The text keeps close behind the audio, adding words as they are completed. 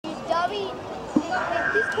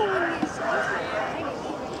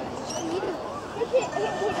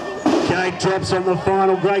Kate drops on the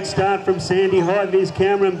final. Great start from Sandy. High vis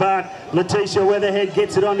Cameron, but Letitia Weatherhead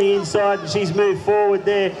gets it on the inside and she's moved forward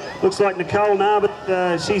there. Looks like Nicole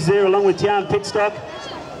Narbert, she's there along with Tian Pitstock.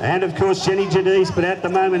 And of course Jenny Jadise, but at the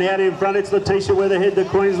moment out in front it's Letitia Weatherhead, the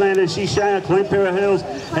Queenslander. She's showing a clean pair of heels,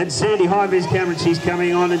 and Sandy High vis Cameron, she's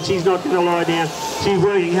coming on and she's not going to lie down. She's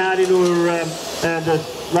working hard into her the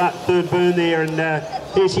third burn there, and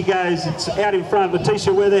here she goes. It's out in front,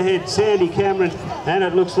 Letitia Weatherhead, Sandy Cameron, and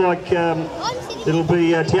it looks like it'll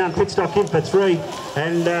be Tian Pitstock in for 3.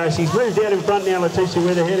 And she's moved out in front now, Letitia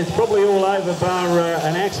Weatherhead. It's probably all over bar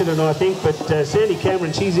an accident, I think, but Sandy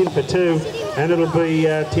Cameron, she's in for 2, and it'll be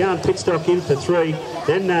Tian Pitstock in for 3,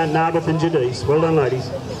 then Narbeth and Jadise. Well done, ladies.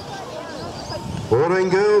 14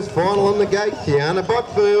 girls, final on the gate. Tiana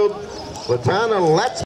Buckfield, Latana Lats.